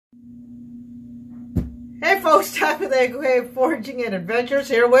Hey folks, Chuck with AOK Foraging and Adventures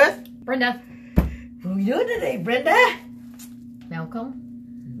here with Brenda. Who are you doing today, Brenda? Mailcall.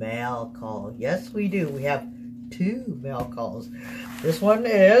 Mail call. Yes, we do. We have 2 mail calls. This one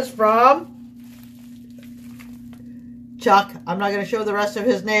is from Chuck. I'm not going to show the rest of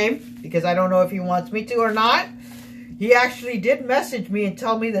his name because I don't know if he wants me to or not. He actually did message me and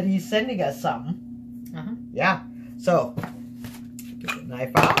tell me that he's sending us something. Yeah. So, get the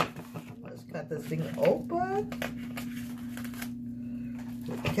knife out. Let's cut this thing open.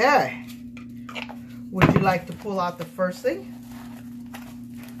 Okay. Would you like to pull out the first thing?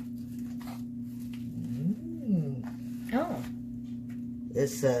 Oh. It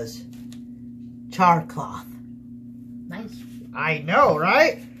says char cloth. Nice. I know,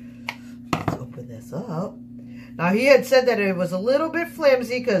 right? Let's open this up. Now, he had said that it was a little bit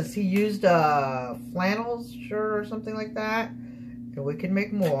flimsy because he used a flannel shirt or something like that. And we can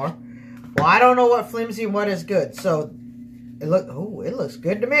make more. Well, I don't know what flimsy and what is good. So, it looks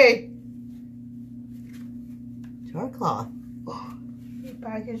good to me. Char cloth. Oh, he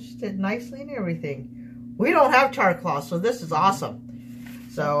packaged it nicely and everything. We don't have char cloth, so this is awesome.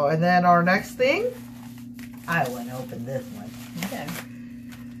 So, and then our next thing, I want to open this one. Okay.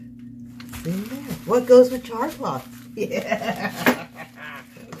 What goes with char cloth? Yeah.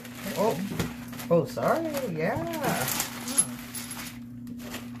 Oh, sorry. Yeah.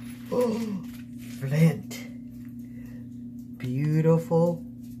 Oh, flint. Beautiful.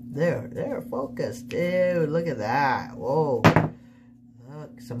 There, focused. Dude, look at that. Whoa.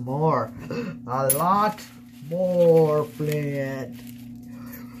 Look, some more. A lot more flint.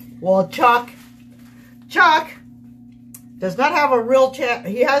 Well, Chuck does not have a real channel.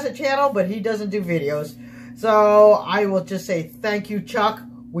 He has a channel, but he doesn't do videos. So I will just say thank you, Chuck.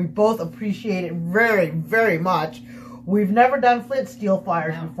 We both appreciate it very, very much. We've never done flint steel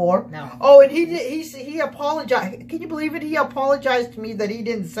fires before. No. Oh, and he apologized. Can you believe it? He apologized to me that he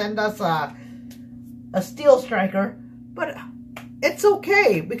didn't send us a steel striker. But it's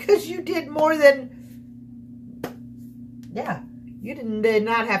okay because you did more than. Yeah, you did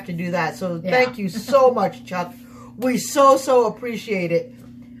not have to do that. So thank you so much, Chuck. We so appreciate it.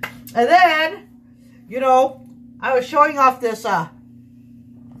 And then, you know, I was showing off this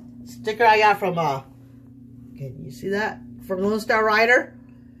sticker I got from can you see that? From Lone Star Rider.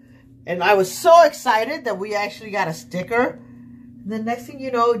 And I was so excited that we actually got a sticker. And the next thing you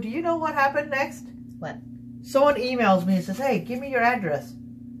know, do you know what happened next? What? Someone emails me and says, hey, give me your address.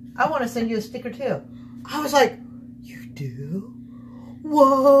 I want to send you a sticker too. I was like, you do?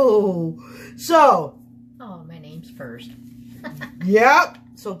 Whoa. So. Oh, my name's first. Yep.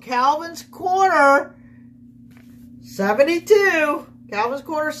 So Calvin's Corner 72. Calvin's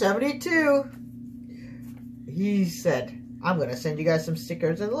Corner 72. He said, I'm going to send you guys some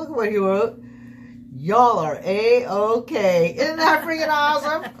stickers. And look at what he wrote. Y'all are A-OK. Isn't that freaking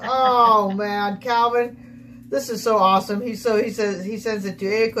awesome? Oh, man. Calvin, this is so awesome. He says he sends it to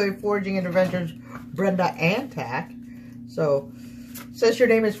AOK Foraging and Adventures, Brenda and Tack. So, says your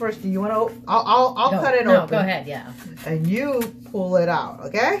name is first. Do you want to? I'll cut it open. No, go ahead. Yeah. And you pull it out,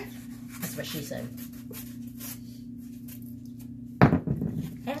 okay? That's what she said.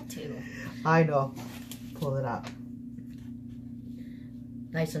 Had to. I know. Pull it out.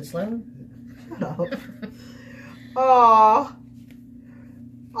 Nice and slow. Oh.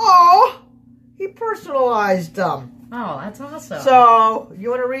 Oh. He personalized them. Oh, that's awesome. So,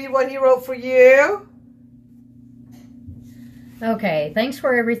 you want to read what he wrote for you? Okay, thanks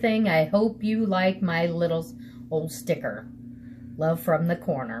for everything. I hope you like my little old sticker. Love from the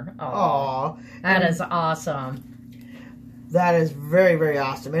corner. Oh, that is awesome. That is very, very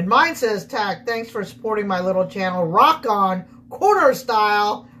awesome. And mine says, Tack, thanks for supporting my little channel. Rock on, corner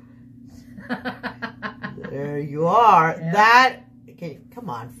style. There you are. Yeah. Okay, come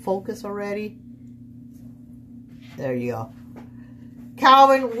on, focus already. There you go.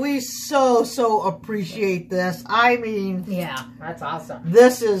 Calvin, we so appreciate this. I mean, yeah, that's awesome.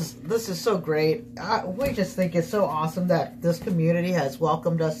 This is so great. We just think it's so awesome that this community has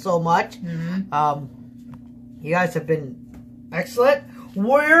welcomed us so much. You guys have been excellent.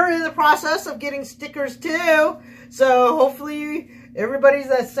 We're in the process of getting stickers too, so hopefully everybody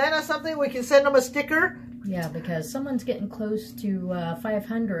that sent us something, we can send them a sticker. Yeah, because someone's getting close to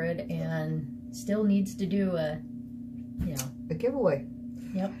 500 and still needs to do a giveaway.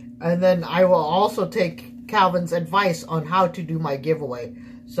 Yep. And then I will also take Calvin's advice on how to do my giveaway.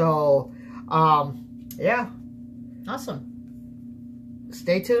 So, yeah. Awesome.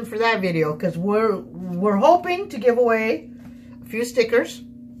 Stay tuned for that video because we're hoping to give away a few stickers,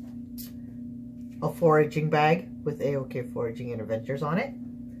 a foraging bag with AOK Foraging and Adventures on it,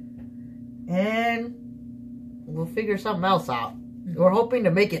 And we'll figure something else out. We're hoping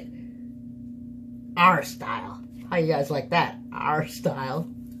to make it our style. How you guys like that? Our style.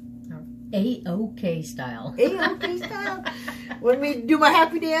 A-OK style. A-OK style? Want me to do my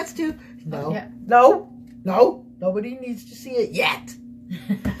happy dance too? No. Yeah. No. No. Nobody needs to see it yet.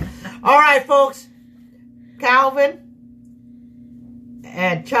 All right, folks. Calvin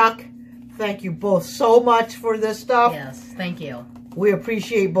and Chuck, thank you both so much for this stuff. Yes, thank you. We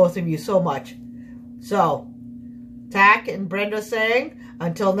appreciate both of you so much. So, Tack and Brenda saying,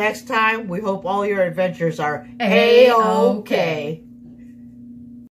 until next time, we hope all your adventures are A-OK.